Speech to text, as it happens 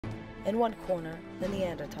In one corner, the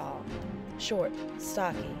Neanderthal. Short,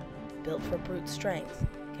 stocky, built for brute strength,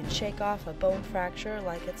 can shake off a bone fracture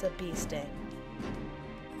like it's a bee sting.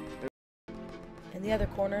 In the other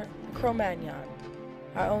corner, the Cro-Magnon,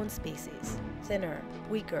 our own species, thinner,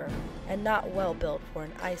 weaker, and not well built for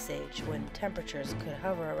an ice age when temperatures could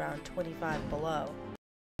hover around 25 below.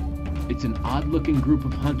 It's an odd-looking group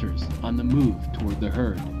of hunters on the move toward the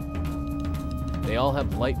herd. They all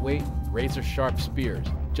have lightweight, razor-sharp spears,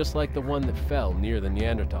 just like the one that fell near the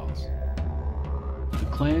Neanderthals. The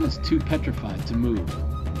clan is too petrified to move.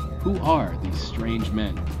 Who are these strange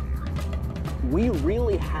men? We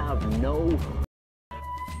really have no...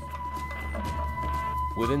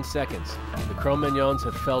 Within seconds, the Cro-Magnons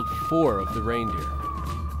have felled 4 of the reindeer.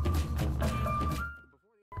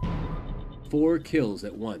 4 kills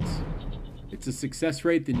at once. It's a success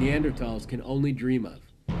rate the Neanderthals can only dream of,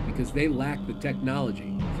 because they lack the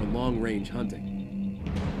technology for long-range hunting.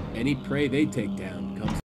 Any prey they take down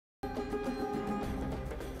comes...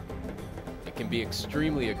 It can be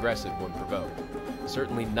extremely aggressive when provoked.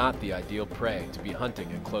 Certainly not the ideal prey to be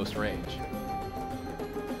hunting at close range.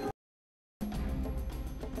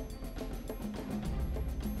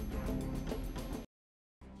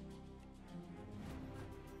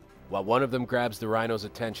 While one of them grabs the rhino's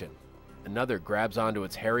attention, another grabs onto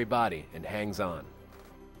its hairy body and hangs on.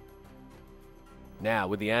 Now,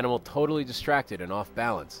 with the animal totally distracted and off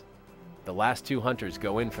balance, the last 2 hunters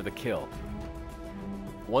go in for the kill.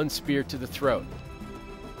 1 spear to the throat,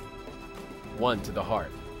 1 to the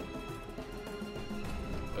heart.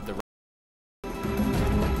 But the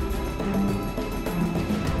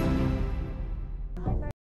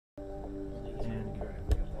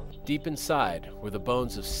deep inside were the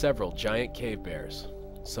bones of several giant cave bears,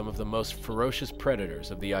 some of the most ferocious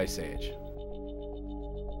predators of the Ice Age.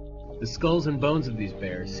 The skulls and bones of these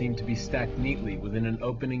bears seemed to be stacked neatly within an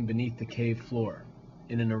opening beneath the cave floor,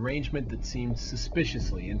 in an arrangement that seemed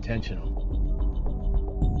suspiciously intentional.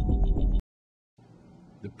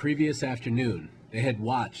 The previous afternoon, they had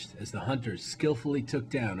watched as the hunters skillfully took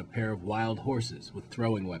down a pair of wild horses with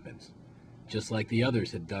throwing weapons, just like the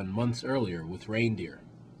others had done months earlier with reindeer.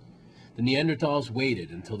 The Neanderthals waited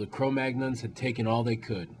until the Cro-Magnons had taken all they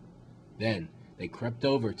could. Then, they crept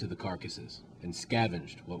over to the carcasses and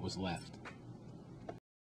scavenged what was left.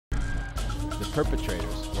 The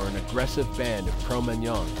perpetrators were an aggressive band of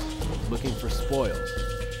Cro-Magnons looking for spoils,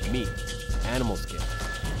 meat, animal skins,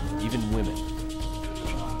 even women.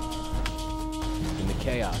 In the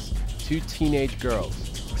chaos, 2 teenage girls,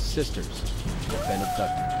 sisters, had been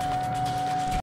abducted.